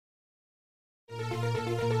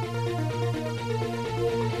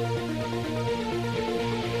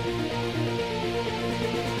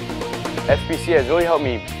FPC has really helped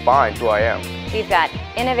me find who I am. We've got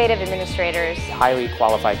innovative administrators, highly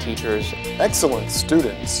qualified teachers, excellent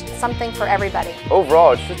students, something for everybody.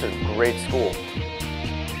 Overall, it's just a great school.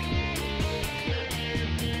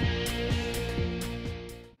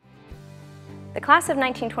 The class of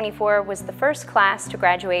 1924 was the first class to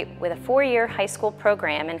graduate with a 4-year high school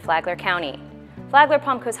program in Flagler County. Flagler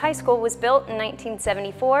Palm Coast High School was built in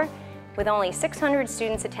 1974 with only 600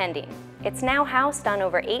 students attending. It's now housed on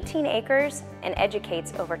over 18 acres and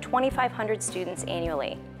educates over 2,500 students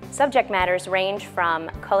annually. Subject matters range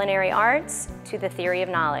from culinary arts to the theory of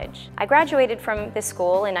knowledge. I graduated from this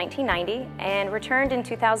school in 1990 and returned in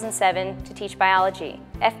 2007 to teach biology.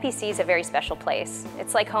 FPC is a very special place.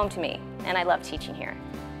 It's like home to me, and I love teaching here.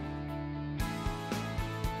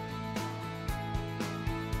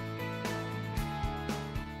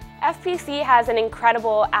 FPC has an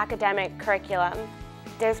incredible academic curriculum.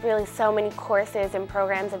 There's really so many courses and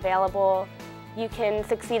programs available. You can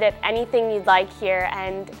succeed at anything you'd like here,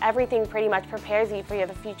 and everything pretty much prepares you for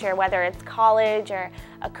the future, whether it's college or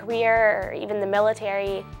a career or even the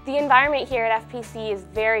military. The environment here at FPC is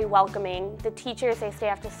very welcoming. The teachers, they stay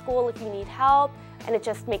after school if you need help, and it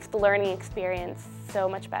just makes the learning experience so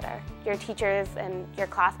much better. Your teachers and your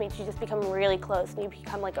classmates, you just become really close and you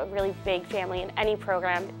become like a really big family in any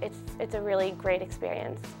program. It's a really great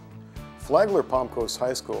experience. Flagler Palm Coast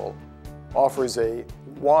High School offers a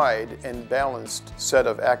wide and balanced set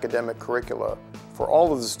of academic curricula for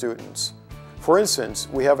all of the students. For instance,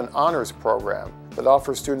 we have an honors program that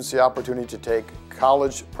offers students the opportunity to take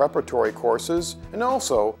college preparatory courses and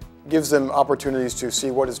also gives them opportunities to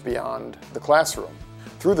see what is beyond the classroom.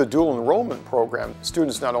 Through the dual enrollment program,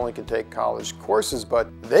 students not only can take college courses, but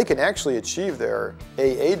they can actually achieve their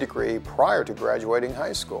AA degree prior to graduating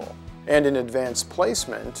high school. And in advanced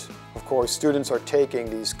placement, of course, students are taking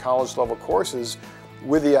these college-level courses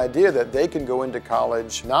with the idea that they can go into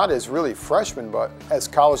college not as really freshmen, but as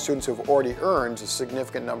college students who have already earned a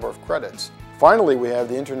significant number of credits. Finally, we have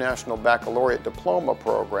the International Baccalaureate Diploma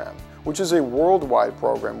Program, which is a worldwide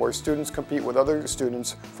program where students compete with other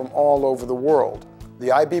students from all over the world.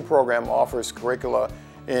 The IB program offers curricula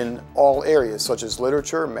in all areas such as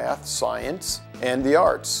literature, math, science, and the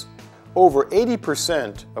arts. Over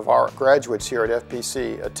 80% of our graduates here at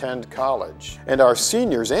FPC attend college, and our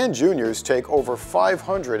seniors and juniors take over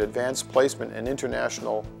 500 advanced placement and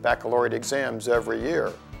international baccalaureate exams every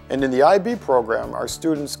year. And in the IB program, our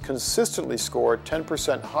students consistently score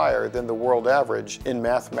 10% higher than the world average in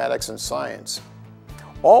mathematics and science.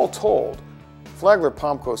 All told, Flagler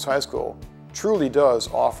Palm Coast High School truly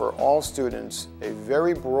does offer all students a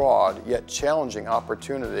very broad yet challenging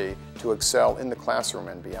opportunity to excel in the classroom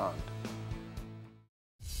and beyond.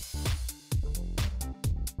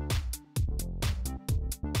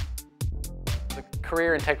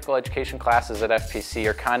 career and technical education classes at FPC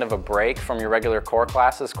are kind of a break from your regular core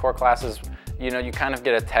classes. Core classes, you kind of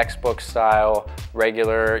get a textbook style,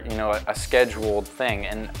 regular, a scheduled thing.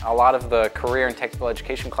 And a lot of the career and technical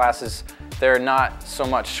education classes, they're not so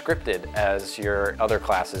much scripted as your other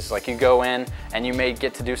classes. Like you go in and you may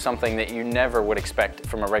get to do something that you never would expect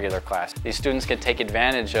from a regular class. These students can take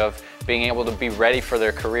advantage of being able to be ready for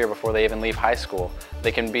their career before they even leave high school.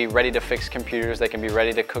 They can be ready to fix computers, they can be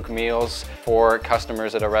ready to cook meals for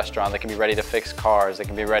customers at a restaurant, they can be ready to fix cars, they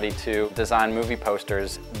can be ready to design movie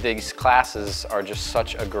posters. These classes are just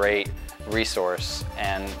such a great resource,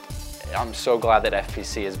 and I'm so glad that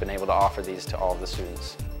FPC has been able to offer these to all of the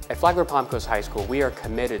students. At Flagler Palm Coast High School, we are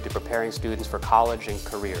committed to preparing students for college and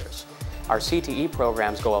careers. Our CTE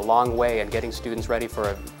programs go a long way in getting students ready for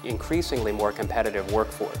an increasingly more competitive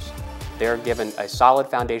workforce. They're given a solid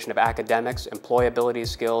foundation of academics, employability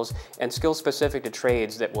skills, and skills specific to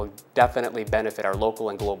trades that will definitely benefit our local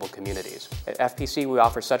and global communities. At FPC, we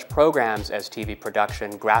offer such programs as TV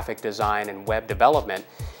production, graphic design, and web development,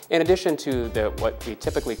 in addition to what we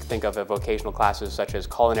typically think of as vocational classes such as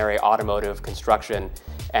culinary, automotive, construction,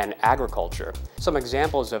 and agriculture. Some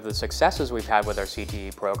examples of the successes we've had with our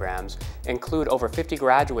CTE programs include over 50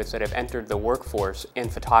 graduates that have entered the workforce in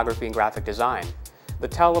photography and graphic design. The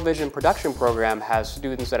television production program has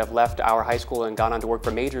students that have left our high school and gone on to work for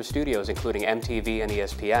major studios, including MTV and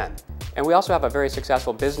ESPN. And we also have a very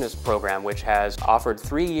successful business program which has offered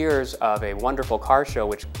 3 years of a wonderful car show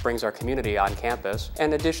which brings our community on campus,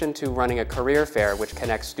 in addition to running a career fair which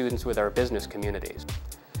connects students with our business communities.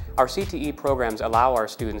 Our CTE programs allow our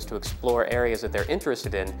students to explore areas that they're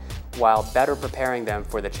interested in while better preparing them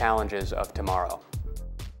for the challenges of tomorrow.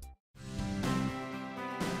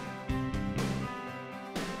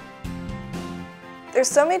 There's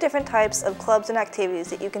so many different types of clubs and activities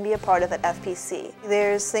that you can be a part of at FPC.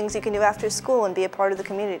 There's things you can do after school and be a part of the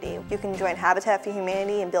community. You can join Habitat for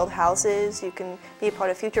Humanity and build houses. You can be a part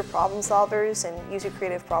of future problem solvers and use your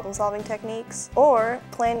creative problem solving techniques. Or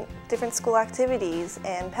plan different school activities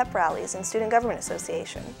and pep rallies and student government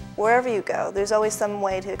association. Wherever you go, there's always some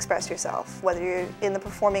way to express yourself, whether you're in the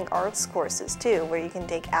performing arts courses too, where you can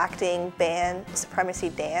take acting, band, supremacy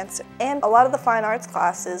dance, and a lot of the fine arts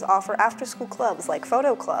classes offer after-school clubs like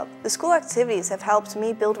Photo Club. The school activities have helped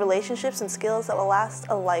me build relationships and skills that will last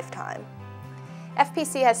a lifetime.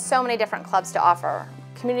 FPC has so many different clubs to offer.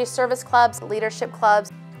 Community service clubs, leadership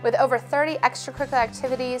clubs, with over 30 extracurricular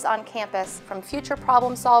activities on campus, from future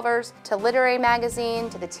problem solvers to literary magazine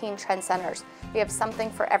to the teen trend centers. We have something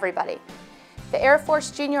for everybody. The Air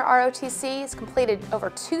Force Junior ROTC has completed over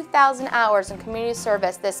 2,000 hours in community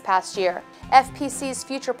service this past year. FPC's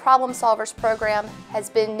Future Problem Solvers program has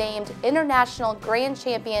been named International Grand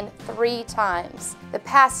Champion 3 times. The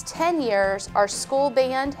past 10 years, our school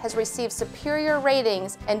band has received superior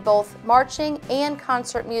ratings in both marching and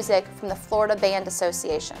concert music from the Florida Band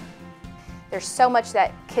Association. There's so much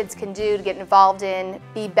that kids can do to get involved in,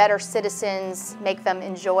 be better citizens, make them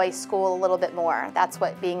enjoy school a little bit more. That's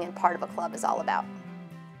what being a part of a club is all about.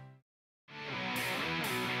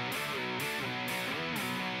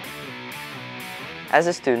 As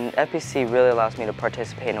a student, FPC really allows me to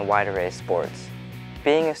participate in a wide array of sports.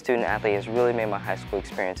 Being a student athlete has really made my high school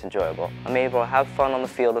experience enjoyable. I'm able to have fun on the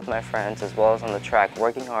field with my friends as well as on the track,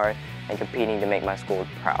 working hard and competing to make my school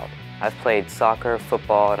proud. I've played soccer,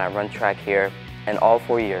 football, and I run track here, and all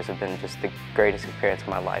 4 years have been just the greatest experience of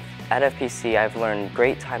my life. At FPC, I've learned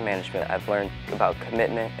great time management. I've learned about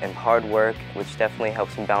commitment and hard work, which definitely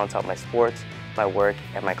helps me balance out my sports, my work,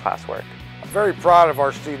 and my classwork. I'm very proud of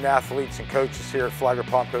our student athletes and coaches here at Flagler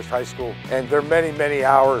Palm Coast High School and their many, many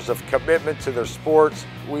hours of commitment to their sports.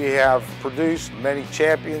 We have produced many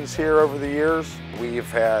champions here over the years. We've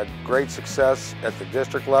had great success at the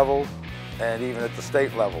district level and even at the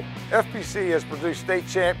state level. FPC has produced state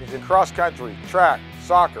champions in cross-country, track,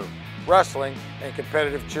 soccer, wrestling, and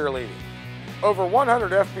competitive cheerleading. Over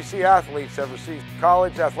 100 FPC athletes have received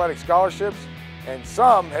college athletic scholarships, and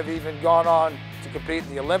some have even gone on to compete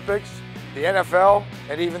in the Olympics, the NFL,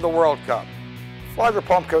 and even the World Cup. Flagler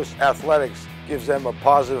Palm Coast Athletics gives them a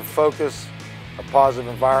positive focus, a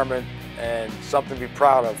positive environment, and something to be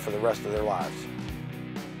proud of for the rest of their lives.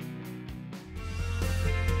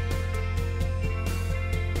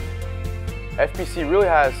 FPC really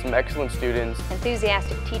has some excellent students.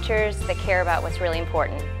 Enthusiastic teachers that care about what's really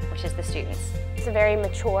important, which is the students. It's a very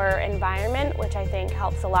mature environment, which I think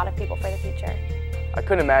helps a lot of people for the future. I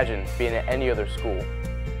couldn't imagine being at any other school.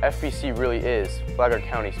 FPC really is Flagler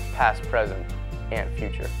County's past, present, and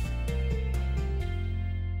future.